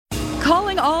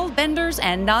Calling all benders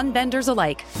and non-benders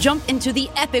alike. Jump into the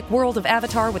epic world of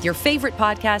Avatar with your favorite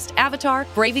podcast, Avatar: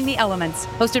 Braving the Elements.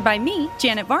 Hosted by me,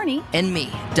 Janet Varney. And me,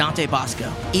 Dante Bosco.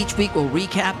 Each week we'll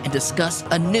recap and discuss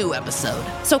a new episode.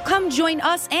 So come join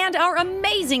us and our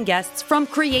amazing guests, from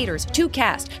creators to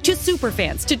cast to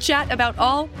superfans, to chat about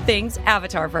all things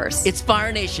Avatarverse. It's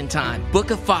Fire Nation time.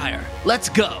 Book of Fire. Let's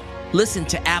go. Listen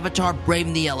to Avatar: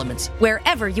 Braving the Elements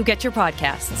wherever you get your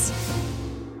podcasts.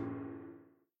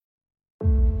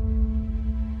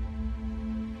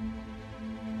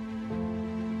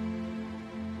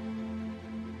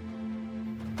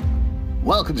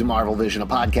 Welcome to Marvel Vision, a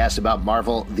podcast about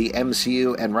Marvel, the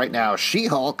MCU, and right now,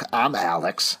 She-Hulk. I'm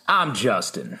Alex. I'm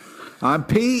Justin. I'm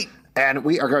Pete. And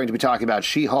we are going to be talking about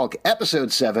She-Hulk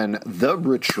Episode 7, The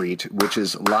Retreat, which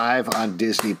is live on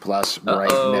Disney Plus right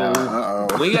now.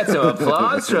 Uh-oh. We got some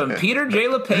applause from Peter J.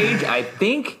 LePage. I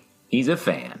think he's a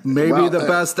fan. Maybe the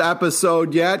best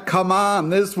episode yet. Come on,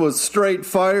 this was straight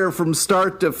fire from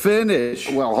start to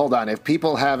finish. Well, hold on. If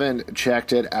people haven't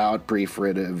checked it out, brief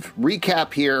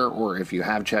recap here, or if you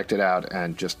have checked it out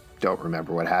and just don't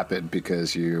remember what happened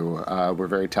because you were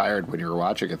very tired when you were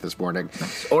watching it this morning.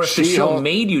 Or if the show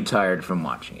made you tired from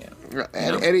watching it.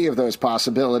 Any of those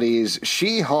possibilities.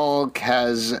 She-Hulk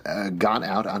has gone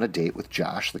out on a date with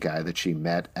Josh, the guy that she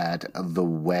met at the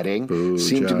wedding.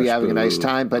 Seemed to be having a nice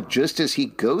time, but just as he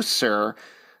ghosts her,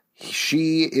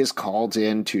 she is called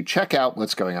in to check out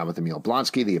what's going on with Emil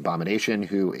Blonsky, the Abomination,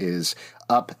 who is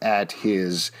up at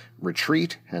his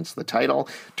retreat, hence the title.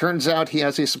 Turns out he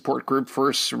has a support group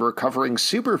for recovering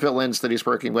supervillains that he's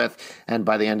working with, and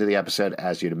by the end of the episode,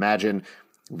 as you'd imagine,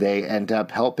 they end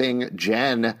up helping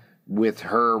Jen with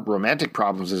her romantic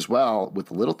problems as well, with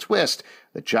a little twist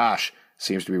that Josh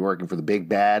seems to be working for the big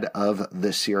bad of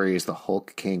the series, the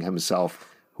Hulk King himself.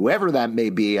 Whoever that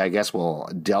may be, I guess we'll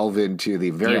delve into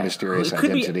the very mysterious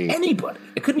identity. It could be anybody.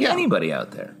 It could be anybody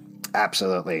out there.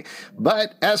 Absolutely.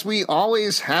 But as we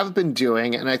always have been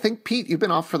doing, and I think, Pete, you've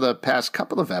been off for the past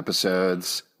couple of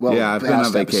episodes. Well, yeah, I've been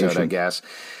on vacation. Episode, I guess.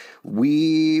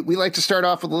 We like to start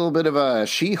off with a little bit of a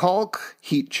She-Hulk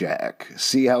heat check,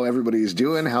 see how everybody's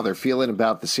doing, how they're feeling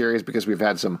about the series, because we've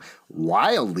had some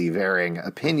wildly varying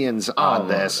opinions on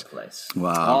this. All over the place.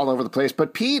 Wow. All over the place.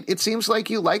 But Pete, it seems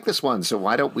like you like this one, so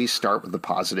why don't we start with the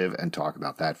positive and talk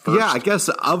about that first? Yeah, I guess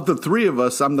of the three of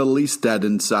us, I'm the least dead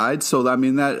inside, so I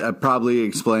mean that probably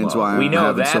explains why I'm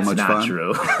having so much fun. We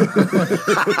know that's not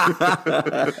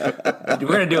true.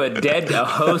 We're going to do a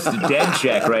host dead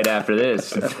check right after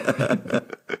this.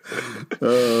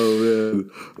 Oh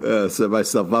man, set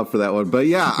myself up for that one. But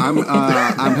yeah, I'm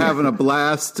having a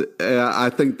blast. I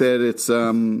think that it's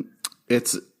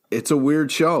a weird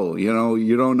show. You know,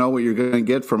 you don't know what you're going to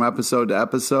get from episode to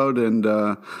episode, and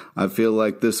I feel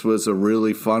like this was a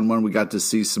really fun one. We got to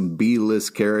see some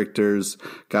B-list characters,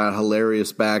 got a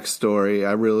hilarious backstory.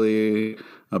 I really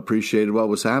appreciated what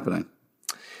was happening.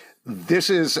 This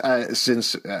is,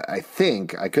 since I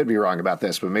think, I could be wrong about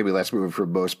this, but maybe let's move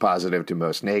from most positive to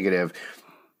most negative.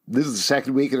 This is the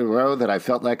second week in a row that I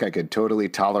felt like I could totally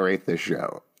tolerate this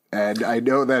show. And I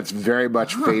know that's very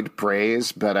much faint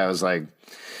praise, but I was like,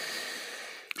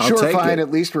 sure, fine.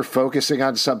 At least we're focusing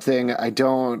on something. I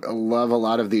don't love a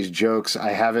lot of these jokes.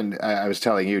 I was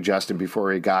telling you, Justin, before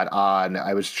we got on,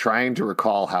 I was trying to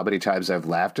recall how many times I've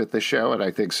laughed at the show, and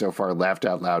I think so far laughed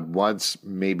out loud once,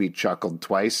 maybe chuckled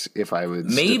twice, if I was...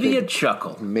 Maybe a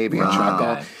chuckle. Maybe a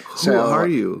chuckle. So, who are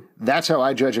you? That's how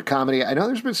I judge a comedy. I know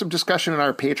there's been some discussion in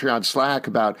our Patreon Slack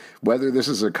about whether this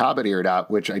is a comedy or not,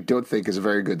 which I don't think is a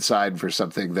very good sign for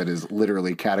something that is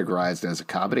literally categorized as a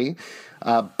comedy.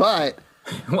 But...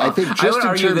 Well, I would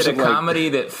argue that a comedy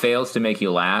that fails to make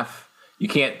you laugh, you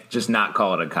can't just not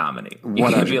call it a comedy. You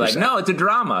 100%. Can't be like, no, it's a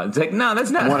drama. It's like, no, that's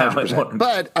not 100%. How it works.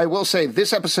 But I will say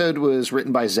this episode was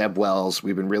written by Zeb Wells.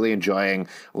 We've been really enjoying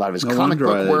a lot of his comic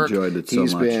book work.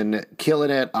 He's been killing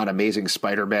it on Amazing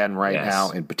Spider-Man now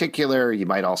in particular. You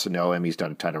might also know him. He's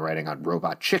done a ton of writing on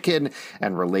Robot Chicken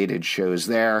and related shows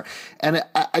there. And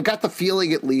I got the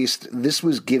feeling, at least, this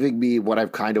was giving me what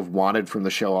I've kind of wanted from the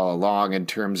show all along in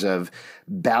terms of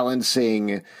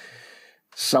balancing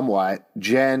somewhat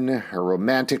Jen, her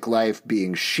romantic life,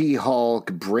 being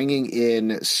She-Hulk, bringing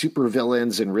in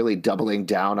supervillains and really doubling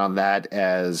down on that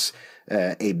as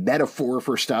a metaphor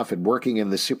for stuff and working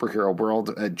in the superhero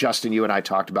world. Justin, you and I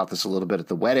talked about this a little bit at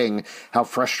the wedding, how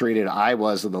frustrated I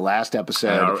was in the last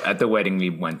episode. At the wedding we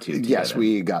went to together. Yes,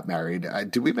 we got married.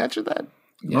 Did we mention that?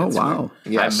 Yeah, wow.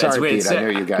 Yeah, sorry, Pete. I know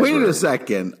you guys Wait a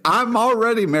second. I'm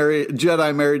already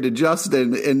Jedi married to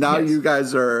Justin, and now you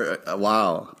guys are,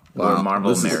 wow.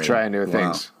 Marvel this married. Is trying new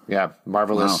things. Yeah,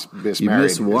 Marvelous Miss You Married.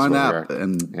 missed one up,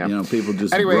 and people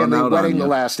just anyway, run in the out wedding, on you. the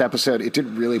last episode, it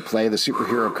didn't really play the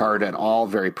superhero card at all,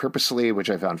 very purposely, which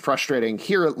I found frustrating.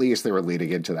 Here, at least, they were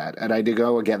leading into that, and I did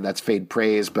go again. That's fade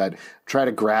praise, but try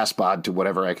to grasp onto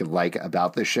whatever I could like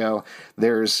about the show.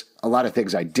 There's a lot of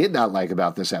things I did not like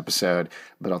about this episode,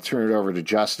 but I'll turn it over to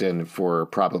Justin for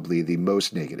probably the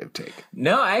most negative take.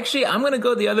 No, actually, I'm going to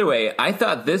go the other way. I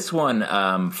thought this one,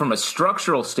 from a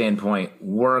structural standpoint,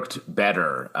 worked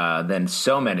better than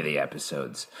so many of the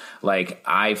episodes. Like,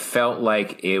 I felt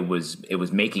like it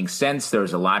was making sense. There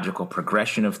was a logical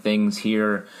progression of things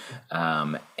here,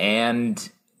 and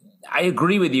I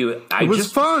agree with you. It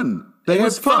was fun. It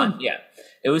was fun. Yeah.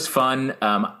 It was fun.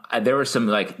 There were some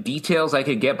like details I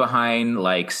could get behind,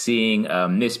 like seeing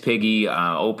Miss Piggy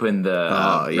open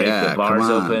the bars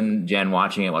open. Jen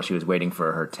watching it while she was waiting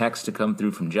for her text to come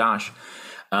through from Josh.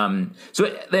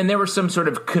 So then there were some sort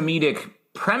of comedic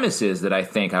premises that I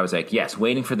think I was like, yes,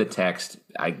 waiting for the text.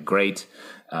 Great.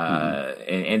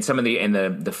 And some of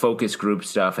the focus group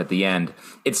stuff at the end,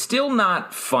 it's still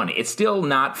not funny. It's still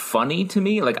not funny to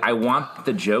me. Like, I want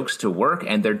the jokes to work,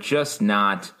 and they're just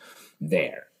not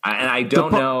there. And I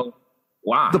don't know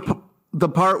why. The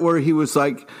part where he was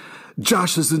like,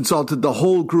 Josh has insulted the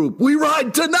whole group. We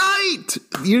ride tonight.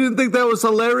 You didn't think that was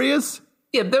hilarious?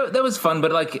 Yeah, that was fun,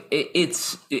 but like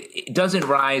it doesn't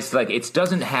rise, like it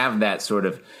doesn't have that sort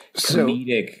of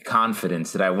comedic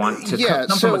confidence that I want to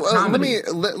come from a comedy.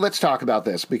 Let's talk about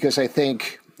this, because I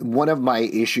think one of my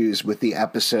issues with the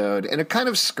episode, and it kind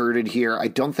of skirted here, I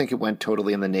don't think it went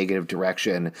totally in the negative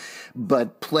direction,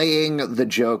 but playing the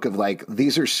joke of like,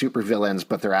 these are supervillains,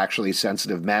 but they're actually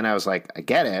sensitive men. I was like, I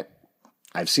get it.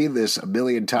 I've seen this a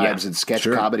million times in sketch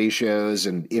comedy shows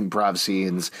and improv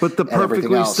scenes. But the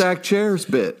perfectly stacked chairs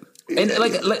bit. And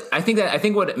I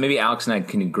think what maybe Alex and I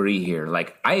can agree here.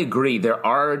 Like, I agree, there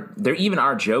even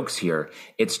are jokes here.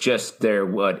 It's just they're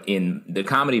what in the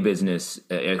comedy business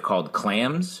called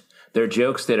clams. They're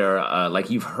jokes that are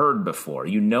like you've heard before.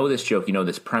 You know this joke, you know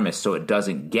this premise, so it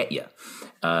doesn't get you.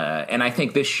 And I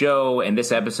think this show and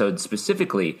this episode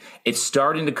specifically, it's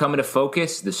starting to come into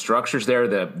focus. The structure's there,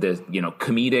 the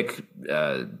comedic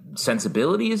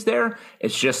sensibility is there.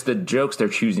 It's just the jokes they're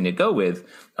choosing to go with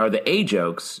are the A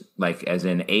jokes, like as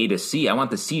in A to C. I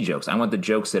want the C jokes. I want the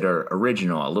jokes that are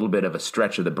original, a little bit of a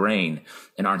stretch of the brain,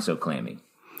 and aren't so clammy.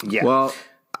 Yeah. Well,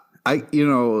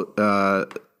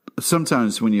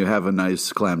 sometimes when you have a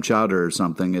nice clam chowder or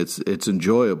something, it's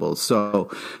enjoyable. So,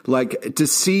 like, to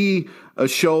see a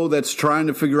show that's trying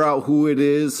to figure out who it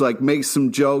is, like, make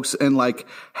some jokes, and like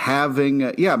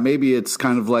having, maybe it's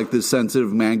kind of like the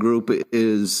sensitive man group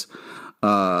is,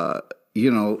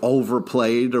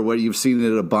 overplayed, or what you've seen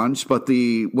it a bunch. But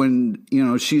when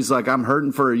she's like, I'm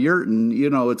hurting for a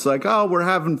yurtin, it's like, oh, we're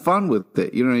having fun with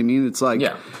it. You know what I mean? It's like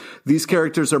these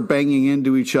characters are banging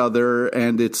into each other,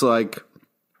 and it's like,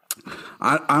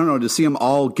 I don't know, to see them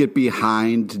all get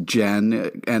behind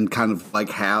Jen and kind of like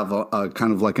have a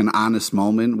kind of like an honest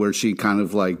moment where she kind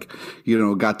of like,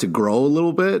 got to grow a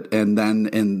little bit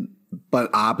but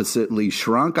oppositely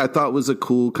shrunk, I thought was a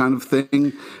cool kind of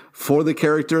thing for the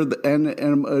character,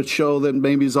 and a show that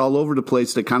maybe is all over the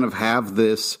place to kind of have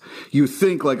this. You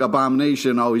think like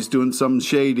Abomination always doing something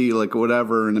shady, like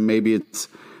whatever, and maybe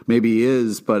he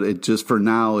is, but it just, for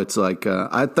now, it's like,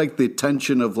 I think the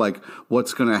tension of like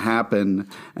what's going to happen,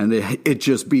 and it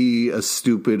just be a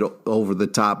stupid over the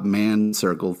top man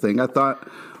circle thing, I thought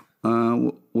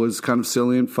was kind of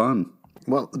silly and fun.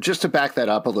 Well, just to back that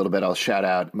up a little bit, I'll shout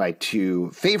out my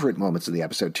two favorite moments of the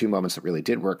episode, two moments that really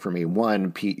did work for me.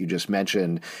 One, Pete, you just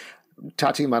mentioned,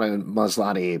 Tatiana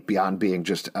Maslany, beyond being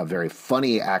just a very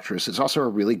funny actress, is also a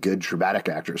really good dramatic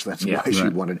actress. That's why she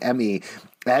won an Emmy.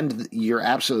 And you're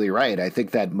absolutely right. I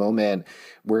think that moment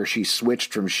where she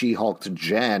switched from She-Hulk to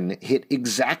Jen hit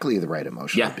exactly the right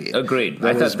emotional beat. Yeah, agreed.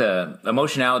 I thought the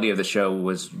emotionality of the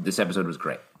show this episode was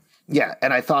great. Yeah,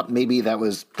 and I thought maybe that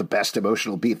was the best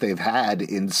emotional beat they've had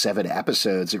in 7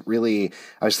 episodes. I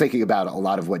was thinking about a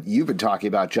lot of what you've been talking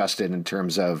about, Justin, in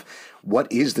terms of what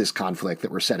is this conflict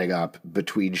that we're setting up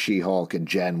between She-Hulk and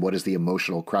Jen? What is the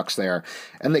emotional crux there?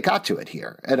 And they got to it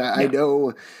here. And I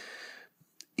know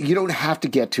you don't have to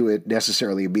get to it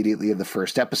necessarily immediately in the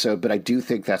first episode, but I do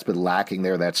think that's been lacking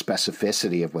there, that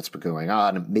specificity of what's been going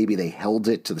on. Maybe they held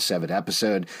it to the 7th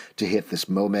episode to hit this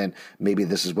moment. Maybe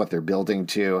this is what they're building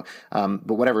to. But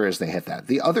whatever it is, they hit that.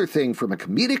 The other thing from a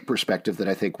comedic perspective that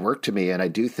I think worked to me, and I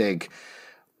do think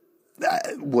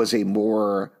was a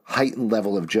more heightened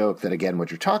level of joke that, again, what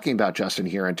you're talking about, Justin,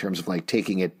 here in terms of like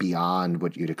taking it beyond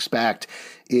what you'd expect,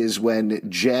 is when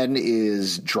Jen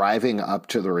is driving up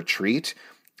to the retreat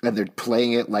and they're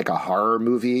playing it like a horror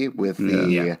movie with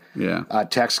the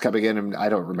text coming in. And I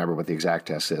don't remember what the exact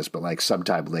text is, but like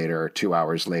sometime later, 2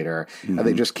 hours later, and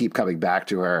they just keep coming back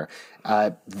to her.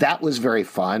 That was very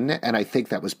fun, and I think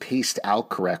that was paced out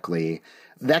correctly.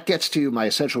 That gets to my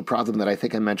essential problem that I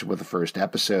think I mentioned with the first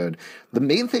episode. The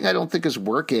main thing I don't think is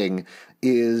working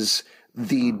is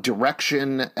the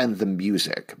direction and the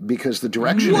music, because the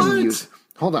direction and the music...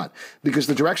 Hold on. Because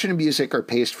the direction and music are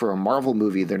paced for a Marvel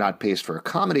movie. They're not paced for a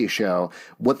comedy show.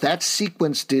 What that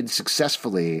sequence did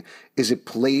successfully is it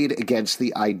played against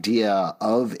the idea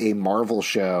of a Marvel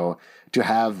show to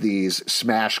have these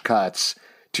smash cuts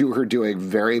to her doing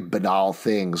very banal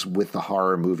things with the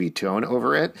horror movie tone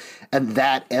over it. And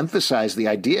that emphasized the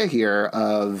idea here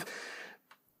of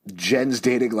Jen's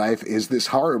dating life is this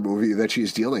horror movie that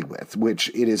she's dealing with, which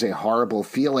it is a horrible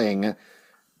feeling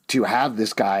to have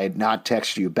this guy not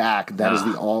text you back. That is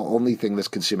the only thing that's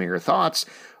consuming her thoughts,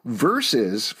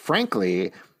 versus,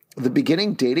 frankly, the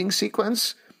beginning dating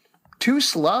sequence, too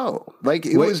slow. Like,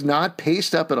 it was not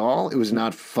paced up at all. It was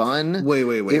not fun.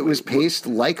 It was paced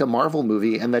like a Marvel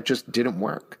movie, and that just didn't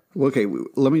work. Okay,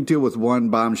 let me deal with one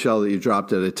bombshell that you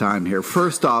dropped at a time here.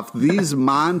 First off, these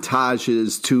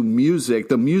montages to music,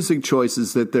 the music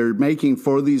choices that they're making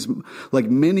for these like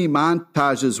mini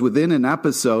montages within an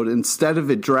episode, instead of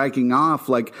it dragging off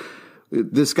like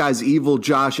this guy's evil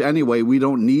Josh anyway, we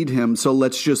don't need him, so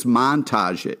let's just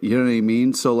montage it. You know what I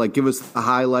mean? So like give us the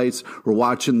highlights. We're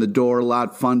watching The Door a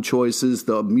lot, fun choices.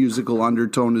 The musical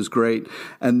undertone is great.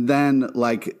 And then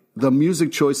like the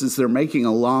music choices they're making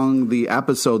along the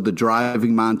episode, the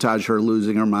driving montage, her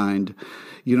losing her mind,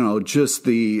 you know, just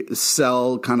the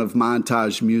cell kind of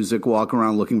montage music, walk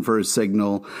around looking for a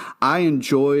signal. I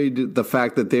enjoyed the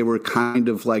fact that they were kind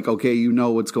of like, okay, you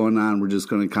know what's going on. We're just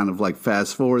going to kind of like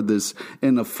fast forward this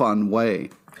in a fun way.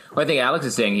 Well, I think Alex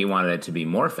is saying he wanted it to be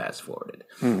more fast forwarded.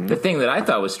 The thing that I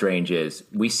thought was strange is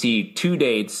we see 2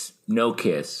 dates, no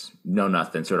kiss, no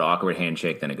nothing, sort of awkward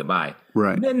handshake, then a goodbye.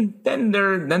 Right. Then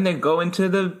they go into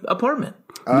the apartment.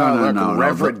 No,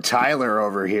 Reverend Tyler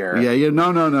over here. Yeah,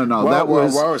 no.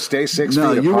 Whoa, stay 6 feet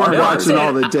apart. You weren't watching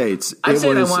all the dates.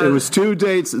 It was 2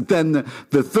 dates. Then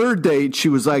the third date, she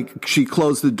was like, she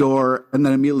closed the door and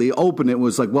then immediately opened it.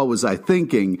 Was like, what was I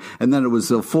thinking? And then it was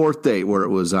the fourth date where it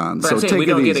was on. But so I'm saying take we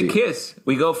don't it get easy. a kiss.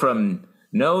 We go from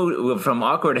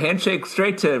awkward handshake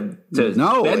straight to there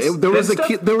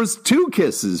was 2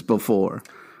 kisses before.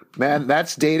 Man,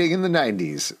 that's dating in the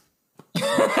 90s.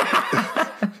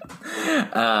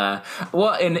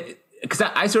 Well, and because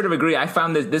I sort of agree. I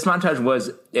found that this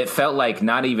montage it felt like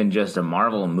not even just a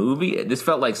Marvel movie. This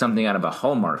felt like something out of a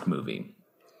Hallmark movie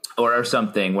or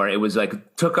something, where it was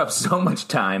like took up so much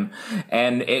time,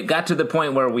 and it got to the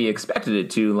point where we expected it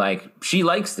to. Like, she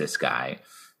likes this guy,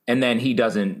 and then he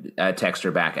doesn't text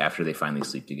her back after they finally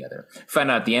sleep together. Find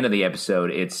out at the end of the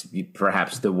episode, it's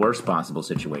perhaps the worst possible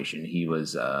situation. He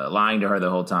was lying to her the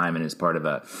whole time and is part of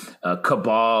a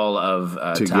cabal of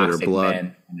toxic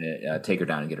men to take her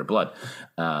down and get her blood,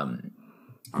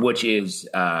 which is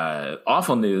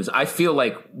awful news. I feel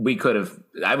like we could have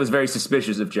 – I was very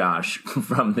suspicious of Josh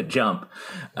from the jump.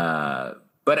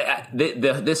 But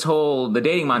this whole – the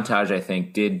dating montage, I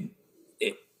think, did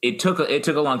 – It took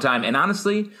a long time, and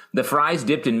honestly, the fries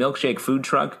dipped in milkshake food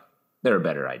truck, there are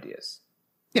better ideas.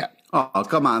 Yeah. Oh,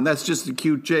 come on. That's just a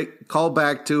cute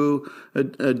callback to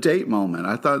a date moment.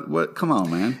 I thought, what? Come on,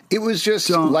 man. It was just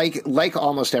like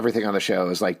almost everything on the show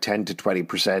is like 10 to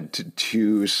 20%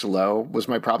 too slow was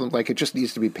my problem. Like, it just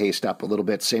needs to be paced up a little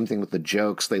bit. Same thing with the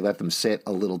jokes. They let them sit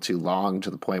a little too long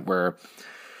to the point where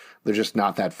they're just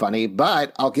not that funny.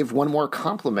 But I'll give one more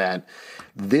compliment.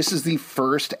 This is the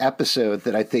first episode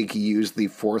that I think used the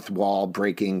fourth wall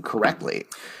breaking correctly.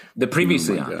 The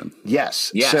previously on.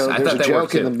 Yes. Yes. So there's a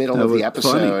joke in the middle of the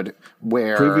episode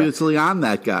where previously on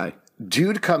that guy.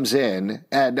 Dude comes in,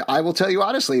 and I will tell you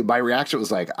honestly, my reaction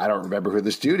was like, I don't remember who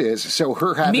this dude is. So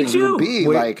her having to be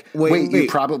wait, you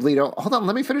probably don't. Hold on,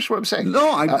 let me finish what I'm saying.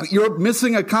 No, you're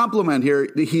missing a compliment here.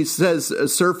 He says,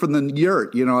 surf in the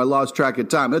yurt. You know, I lost track of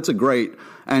time. That's a great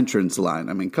entrance line.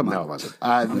 I mean, come on. No, it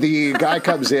wasn't. The guy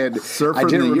comes in. I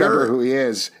didn't remember who he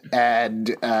is.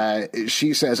 And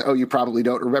she says, oh, you probably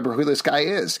don't remember who this guy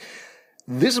is.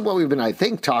 This is what we've been, I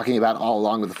think, talking about all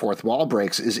along with the fourth wall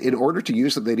breaks, is in order to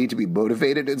use them, they need to be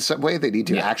motivated in some way. They need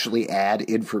to actually add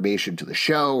information to the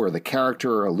show or the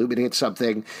character or illuminate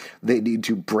something. They need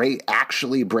to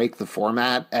actually break the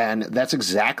format. And that's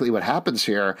exactly what happens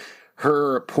here.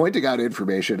 Her pointing out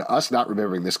information, us not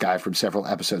remembering this guy from several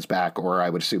episodes back, or I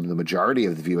would assume the majority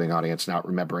of the viewing audience not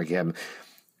remembering him,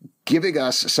 giving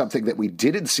us something that we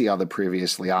didn't see on the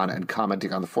previously on and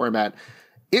commenting on the format.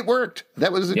 It worked.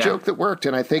 That was a joke that worked.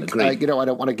 And I think, I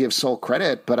don't want to give Soule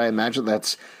credit, but I imagine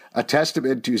that's a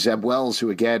testament to Zeb Wells, who,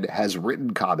 again, has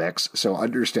written comics, so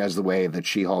understands the way that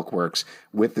She-Hulk works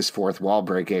with this fourth wall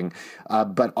breaking,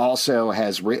 but also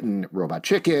has written Robot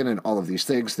Chicken and all of these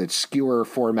things that skewer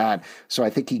format. So I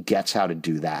think he gets how to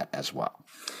do that as well.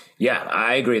 Yeah,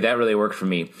 I agree. That really worked for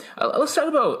me. Let's talk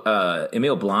about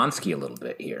Emil Blonsky a little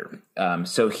bit here.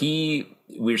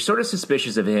 We're sort of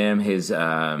suspicious of him. His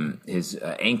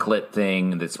anklet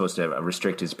thing that's supposed to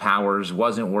restrict his powers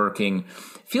wasn't working.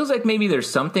 Feels like maybe there's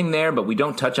something there, but we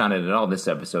don't touch on it at all this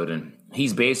episode. And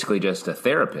he's basically just a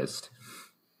therapist.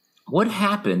 What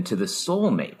happened to the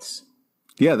soulmates?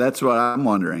 Yeah, that's what I'm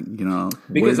wondering.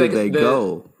 Because where did they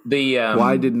go?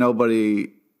 Why did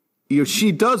nobody?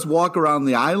 She does walk around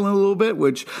the island a little bit,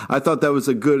 which I thought that was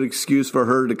a good excuse for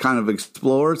her to kind of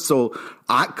explore. So,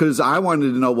 because I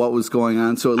wanted to know what was going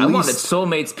on. So I wanted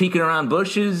soulmates peeking around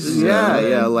bushes,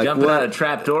 like jumping out of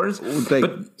trapdoors.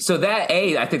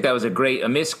 I think that was a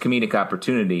missed comedic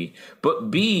opportunity. But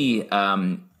B,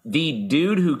 the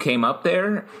dude who came up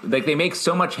there, like they make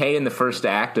so much hay in the first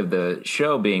act of the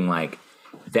show, being like,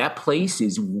 that place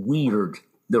is weird.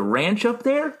 The ranch up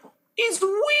there is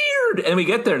weird. And we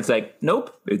get there and it's like,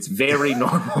 nope, it's very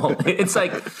normal. It's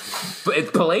like,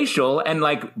 it's palatial, and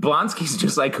like Blonsky's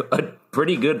just like a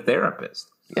pretty good therapist.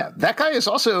 Yeah, that guy is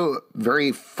also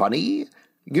very funny.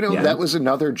 That was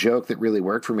another joke that really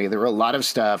worked for me. There were a lot of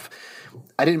stuff.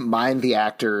 I didn't mind the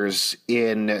actors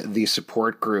in the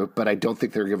support group, but I don't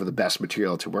think they're given the best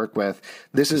material to work with.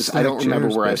 I don't remember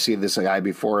where I've seen this guy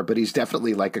before, but he's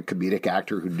definitely like a comedic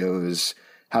actor who knows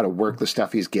how to work the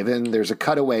stuff he's given. There's a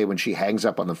cutaway when she hangs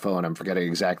up on the phone. I'm forgetting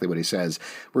exactly what he says,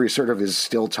 where he sort of is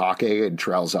still talking and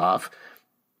trails off.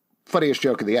 Funniest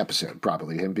joke of the episode,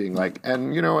 probably him being like,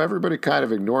 and everybody kind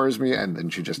of ignores me, and then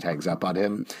she just hangs up on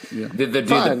him. Yeah. The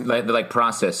dude, the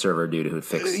process server dude who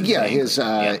fixed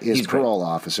his parole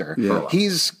officer. Yeah.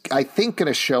 He's, I think, going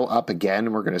to show up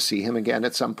again. We're going to see him again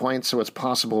at some point, so it's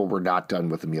possible we're not done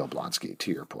with Emil Blonsky, to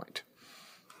your point.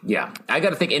 Yeah, I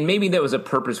got to think, and maybe that was a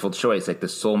purposeful choice. Like the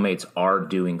soulmates are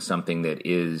doing something that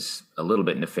is a little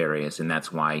bit nefarious, and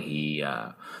that's why the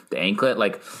anklet.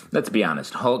 Like, let's be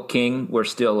honest, Hulk King, we're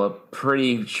still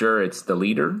pretty sure it's the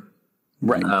leader,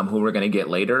 right? Who we're going to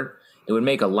get later. It would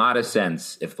make a lot of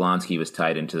sense if Blonsky was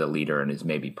tied into the leader and is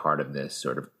maybe part of this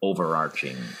sort of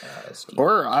overarching scheme.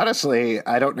 Or honestly,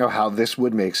 I don't know how this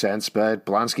would make sense, but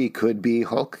Blonsky could be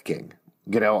Hulk King.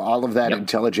 All of that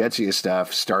intelligentsia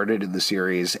stuff started in the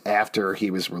series after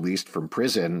he was released from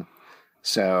prison.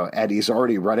 So, and he's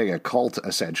already running a cult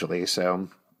essentially. So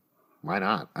why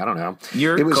not? I don't know.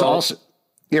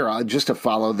 Just to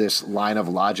follow this line of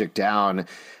logic down,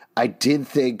 I did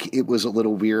think it was a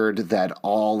little weird that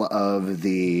all of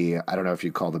the, I don't know if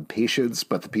you call them patients,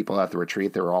 but the people at the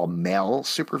retreat, they were all male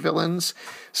supervillains.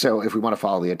 So if we want to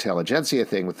follow the intelligentsia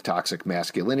thing with the toxic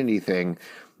masculinity thing,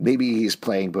 maybe he's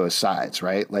playing both sides,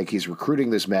 right? Like he's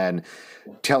recruiting these men,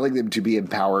 telling them to be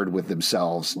empowered with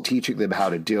themselves, teaching them how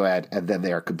to do it, and then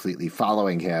they are completely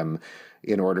following him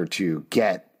in order to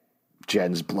get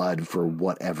Jen's blood for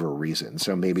whatever reason.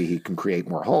 So maybe he can create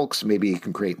more Hulks, maybe he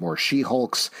can create more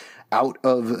She-Hulks out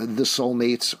of the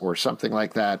soulmates or something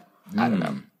like that. I don't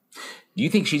know. Do you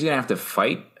think she's going to have to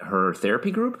fight her therapy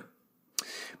group?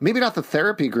 Maybe not the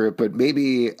therapy group, but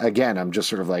maybe, again, I'm just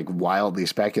sort of like wildly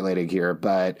speculating here,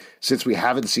 but since we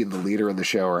haven't seen the leader of the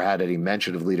show or had any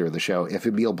mention of leader of the show, if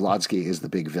Emil Blonsky is the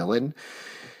big villain,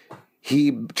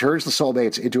 he turns the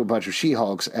soulmates into a bunch of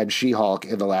She-Hulks, and She-Hulk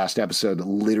in the last episode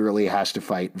literally has to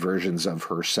fight versions of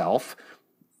herself.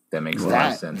 That makes a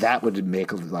lot of sense. That would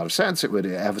make a lot of sense. It would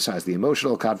emphasize the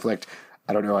emotional conflict.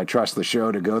 I don't know. I trust the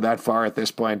show to go that far at this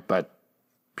point, but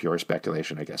pure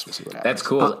speculation. I guess we'll see what happens. That's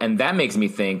cool. And that makes me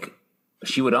think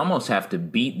she would almost have to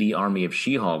beat the army of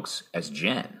She-Hulks as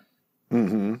Jen.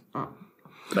 Mm-hmm.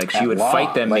 Like she would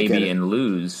fight them maybe and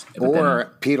lose.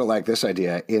 Or Peter like this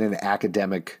idea in an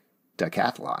academic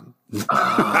decathlon.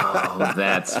 Oh,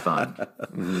 that's fun.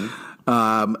 Mm-hmm.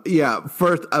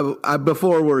 First,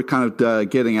 before we're kind of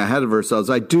getting ahead of ourselves,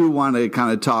 I do want to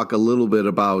kind of talk a little bit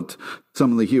about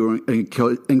some of the humor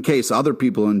in case other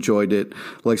people enjoyed it.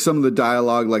 Like some of the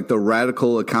dialogue, like the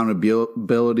radical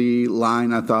accountability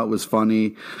line I thought was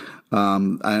funny.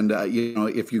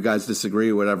 If you guys disagree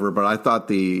or whatever, but I thought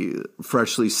the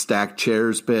freshly stacked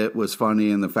chairs bit was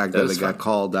funny, and the fact that it got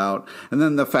called out, and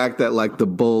then the fact that like the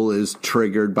bull is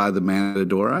triggered by the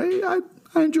matador. I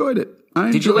enjoyed it.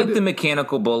 Did you like the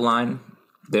mechanical bull line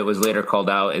that was later called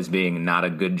out as being not a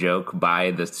good joke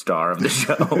by the star of the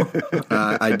show?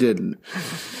 I didn't.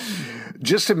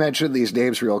 Just to mention these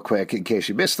names real quick, in case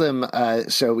you missed them.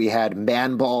 So we had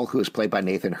Manball, who was played by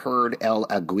Nathan Hurd. El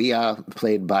Aguila,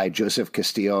 played by Joseph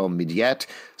Castillo-Midet.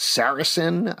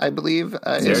 Saracen, I believe,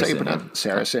 is how you pronounce it.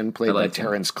 Saracen, played by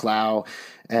Terrence Clow.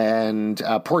 And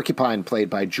Porcupine, played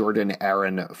by Jordan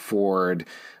Aaron Ford.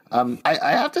 I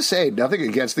have to say, nothing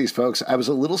against these folks. I was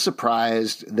a little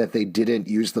surprised that they didn't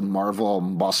use the Marvel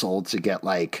muscle to get,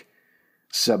 like,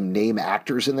 some name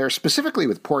actors in there, specifically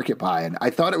with Porcupine.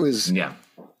 I thought it was,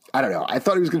 I don't know. I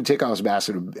thought he was going to take off his mask.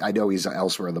 And I know he's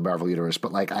elsewhere in the Marvel universe,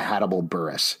 but like a Hannibal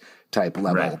Buress type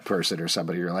level person or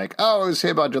somebody. You're like, oh, it was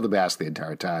him under the mask the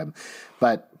entire time.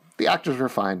 But the actors were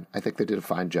fine. I think they did a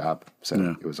fine job.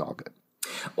 So it was all good.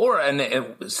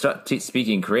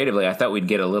 Speaking creatively, I thought we'd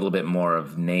get a little bit more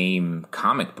of name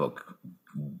comic book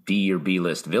D or B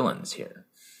list villains here.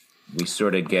 We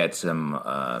sort of get some,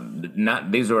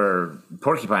 these were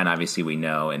Porcupine, obviously we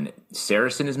know, and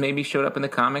Saracen has maybe showed up in the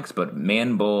comics, but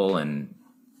Manbull and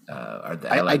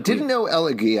I didn't know El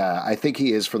Aguila. I think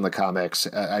he is from the comics.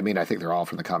 I think they're all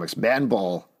from the comics.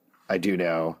 Manbull, I do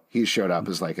know. He showed up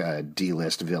as like a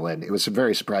D-list villain. It was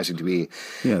very surprising to me.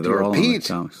 Yeah, they're all in the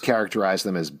comics. Characterized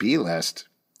them as B-list.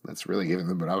 That's really giving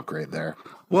them an upgrade there.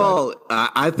 Well,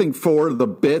 I think for the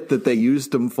bit that they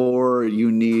used them for, you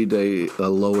need a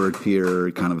lower tier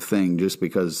kind of thing, just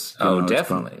because.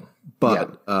 Definitely.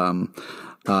 But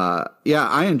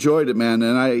I enjoyed it, man,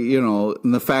 and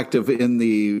and the fact of in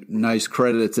the nice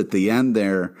credits at the end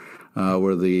there,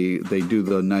 where they do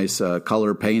the nice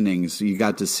color paintings, you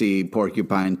got to see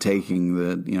Porcupine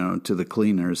taking to the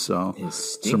cleaners. So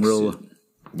some real.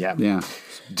 Yeah.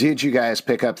 Did you guys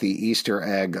pick up the Easter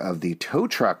egg of the tow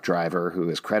truck driver who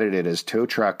is credited as tow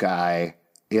truck guy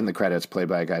in the credits, played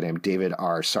by a guy named David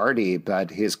R. Sardi, but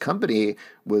his company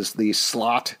was the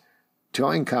Slott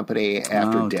Towing Company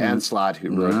after Dan Slott,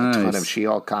 who wrote a ton of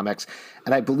She-Hulk comics.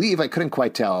 And I believe, I couldn't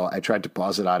quite tell, I tried to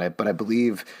pause it on it, but I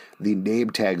believe the name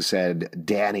tag said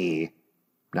Danny,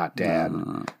 not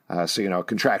Dan. So,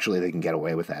 contractually they can get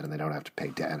away with that and they don't have to pay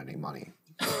Dan any money.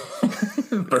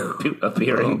 For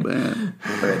appearing,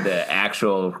 for the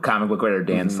actual comic book writer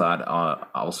Dan Slott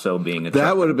also being a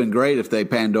that would have been great if they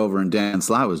panned over and Dan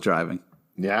Slott was driving.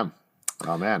 Yeah.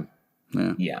 Oh man.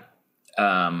 Yeah.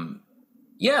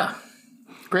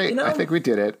 Great. I think we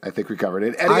did it. I think we covered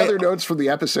it. Any other notes from the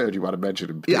episode you want to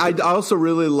mention? Yeah, I also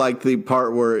really liked the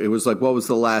part where it was like, what was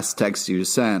the last text you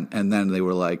sent? And then they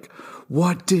were like,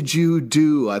 what did you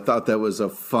do? I thought that was a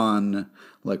fun.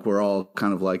 Like, we're all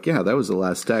kind of like, yeah, that was the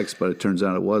last text, but it turns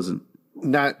out it wasn't.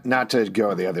 Not to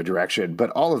go the other direction,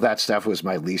 but all of that stuff was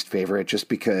my least favorite just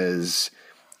because,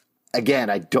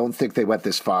 again, I don't think they went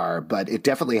this far, but it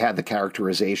definitely had the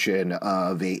characterization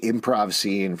of a improv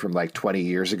scene from like 20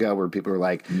 years ago where people were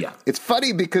like, it's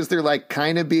funny because they're like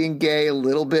kind of being gay a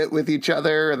little bit with each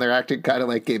other and they're acting kind of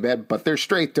like gay men, but they're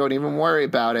straight. Don't even worry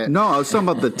about it. No, I was talking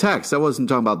about the text. I wasn't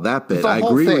talking about that bit. I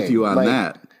agree with you on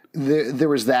that. There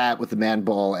was that with the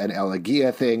Manbull and El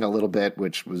Aguila thing a little bit,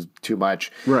 which was too much.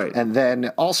 Right. And then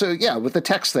also, with the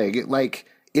text thing,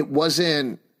 it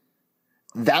wasn't,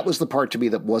 that was the part to me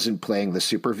that wasn't playing the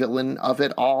supervillain of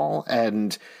it all.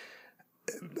 And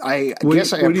I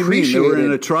guess I appreciated. What do you mean? They were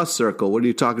in a trust circle. What are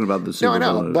you talking about? The supervillain?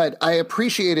 No, I know. But I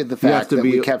appreciated the fact that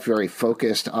we kept very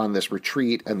focused on this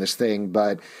retreat and this thing.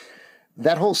 But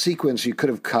that whole sequence, you could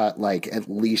have cut like at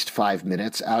least 5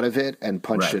 minutes out of it and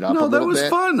punched it up a little bit. No, that was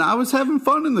fun. I was having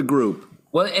fun in the group.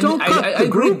 Well, and don't cut the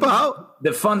group out.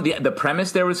 The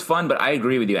premise there was fun, but I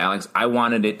agree with you, Alex. I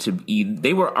wanted it to be.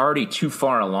 They were already too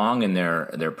far along in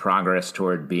their progress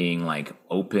toward being like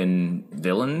open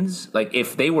villains. Like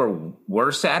if they were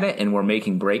worse at it and were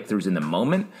making breakthroughs in the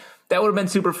moment, that would have been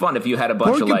super fun if you had a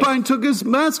bunch of like... Porcupine took his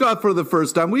mask off for the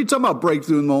first time. What are you talking about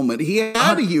breakthrough moment? He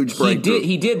had a huge breakthrough.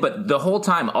 He did, but the whole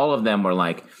time, all of them were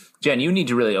like, Jen, you need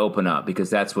to really open up because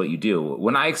that's what you do.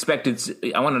 When I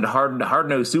wanted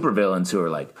hard-nosed supervillains who are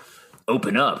like,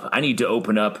 open up. I need to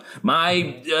open up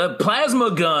my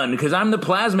plasma gun because I'm the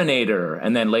Plasminator.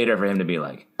 And then later for him to be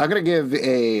like... I'm going to give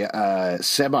a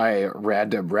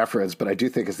semi-random reference, but I do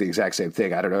think it's the exact same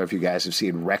thing. I don't know if you guys have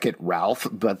seen Wreck-It Ralph,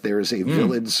 but there's a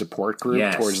villain support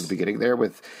group towards the beginning there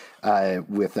with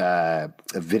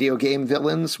video game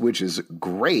villains, which is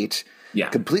great. Yeah.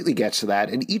 Completely gets to that.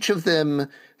 And each of them,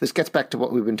 this gets back to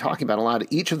what we've been talking about a lot,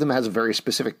 each of them has a very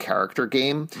specific character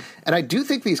game. And I do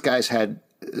think these guys had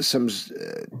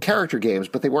character games,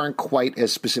 but they weren't quite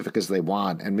as specific as they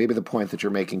want. And maybe the point that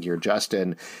you're making here,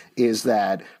 Justin, is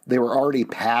that they were already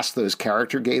past those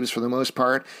character games for the most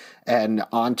part and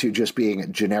onto just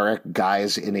being generic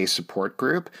guys in a support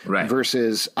group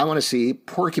versus I want to see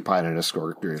Porcupine in a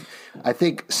support group. I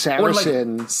think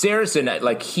Saracen...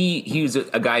 he's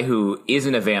a guy who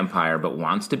isn't a vampire but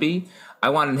wants to be. I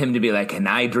wanted him to be like, can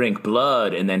I drink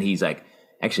blood? And then he's like,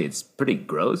 actually, it's pretty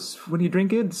gross when you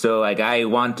drink it. So, I have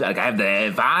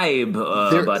the vibe,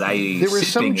 there was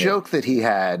some joke that he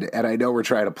had, and I know we're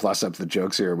trying to plus up the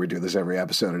jokes here. We do this every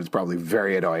episode, and it's probably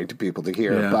very annoying to people to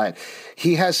hear. Yeah. But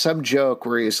he has some joke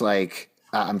where he's like,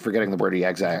 I'm forgetting the word he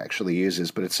actually uses,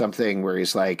 but it's something where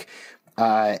he's like,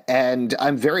 and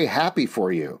I'm very happy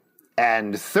for you,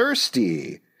 and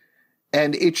thirsty.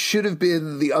 And it should have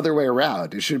been the other way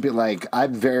around. It should be like,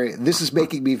 this is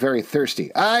making me very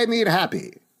thirsty. I mean,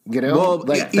 happy, you know?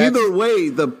 Well, either way,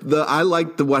 I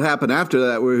liked what happened after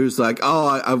that, where he was like,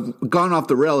 I've gone off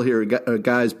the rail here,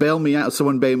 guys, bail me out.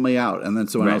 Someone bail me out. And then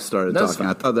someone else started talking. Fun.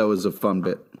 I thought that was a fun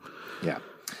bit. Yeah.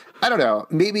 I don't know.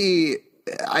 Maybe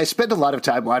I spent a lot of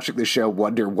time watching the show,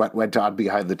 wonder what went on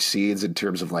behind the scenes in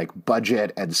terms of like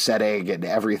budget and setting and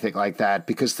everything like that,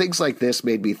 because things like this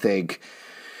made me think,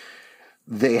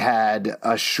 they had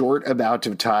a short amount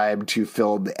of time to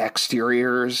film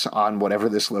exteriors on whatever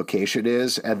this location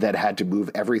is and then had to move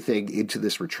everything into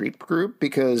this retreat group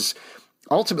because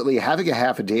ultimately having a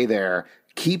half a day there,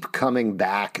 keep coming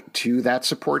back to that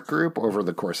support group over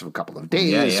the course of a couple of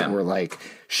days where like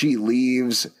she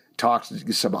leaves, talks,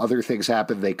 some other things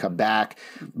happen, they come back.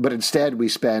 But instead we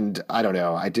spend, I don't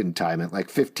know, I didn't time it, like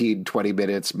 15, 20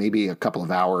 minutes, maybe a couple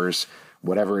of hours,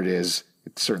 whatever it is.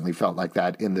 It certainly felt like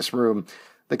that in this room.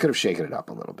 They could have shaken it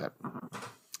up a little bit.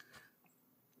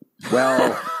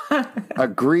 Well,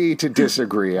 agree to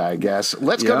disagree, I guess.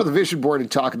 Let's go to the vision board and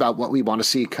talk about what we want to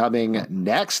see coming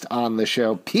next on the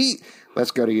show. Pete, let's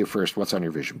go to you first. What's on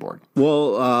your vision board?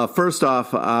 Well, first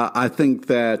off, I think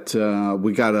that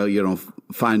we got to,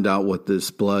 find out what this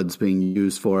blood's being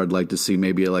used for. I'd like to see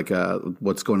maybe like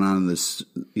what's going on in this,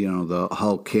 the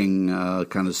Hulk King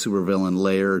kind of supervillain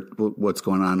layer, what's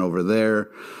going on over there.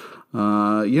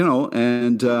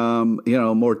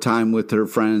 More time with her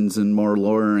friends and more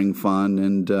lawyering fun.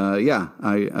 And,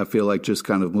 I feel like just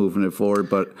kind of moving it forward.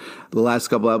 But the last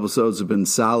couple episodes have been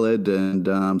solid, and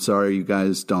I'm sorry you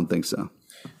guys don't think so.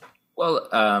 Well,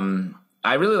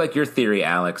 I really like your theory,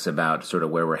 Alex, about sort of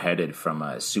where we're headed from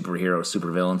a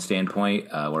supervillain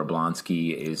standpoint, where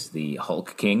Blonsky is the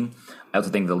Hulk King. I also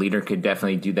think the leader could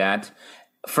definitely do that.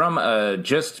 From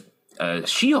just a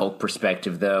She-Hulk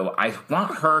perspective, though, I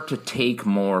want her to take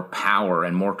more power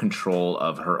and more control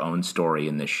of her own story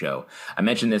in this show. I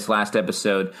mentioned this last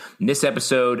episode. In this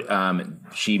episode,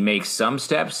 she makes some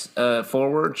steps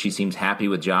forward. She seems happy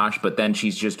with Josh, but then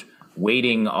she's just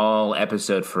waiting all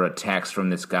episode for a text from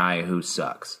this guy who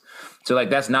sucks. So,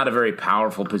 that's not a very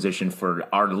powerful position for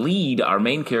our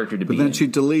main character to be in. But then she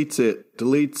deletes it.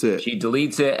 She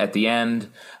deletes it at the end.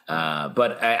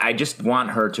 But I just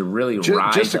want her to really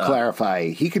rise Just to up. clarify,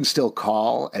 he can still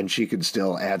call and she can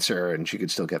still answer and she can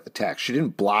still get the text. She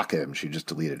didn't block him. She just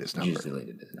deleted his number.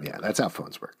 Yeah, that's how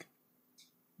phones work.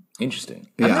 Interesting.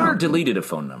 Yeah. I've never deleted a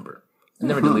phone number. I've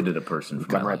never deleted a person from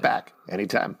Come right back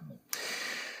anytime.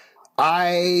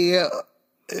 I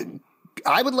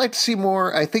would like to see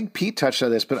more. I think Pete touched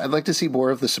on this, but I'd like to see more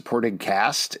of the supporting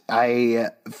cast. I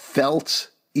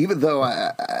felt, even though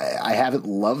I haven't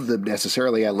loved them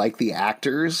necessarily, I like the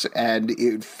actors, and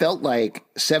it felt like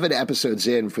 7 episodes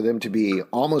in for them to be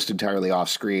almost entirely off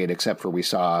screen, except for we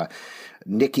saw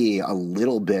Nikki a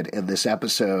little bit in this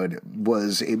episode,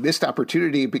 was a missed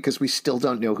opportunity because we still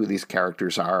don't know who these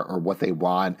characters are or what they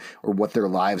want or what their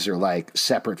lives are like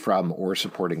separate from or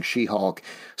supporting She-Hulk.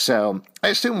 So I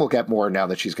assume we'll get more now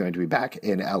that she's going to be back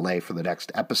in LA for the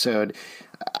next episode.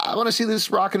 I want to see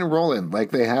this rocking and rolling. Like,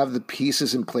 they have the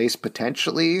pieces in place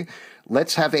potentially.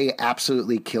 Let's have a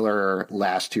absolutely killer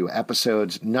last 2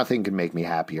 episodes. Nothing can make me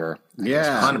happier.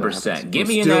 Yeah, 100%. Give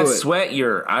me in that sweat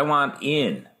I want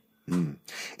in.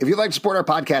 If you'd like to support our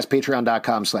podcast,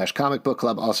 patreon.com/Comic Book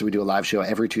Club. Also, we do a live show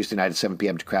every Tuesday night at 7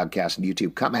 p.m. to Crowdcast and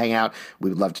YouTube. Come hang out. We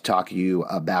would love to talk to you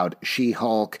about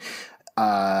She-Hulk.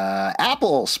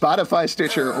 Apple, Spotify,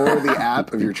 Stitcher, or the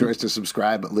app of your choice to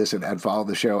subscribe, listen, and follow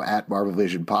the show at Marvel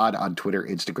Vision Pod on Twitter,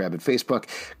 Instagram, and Facebook.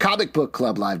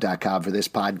 ComicBookClubLive.com for this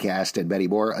podcast and many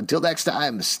more. Until next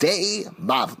time, stay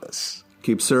marvelous.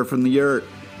 Keep surfing the yurt.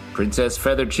 Princess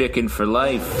Feather Chicken for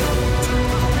life.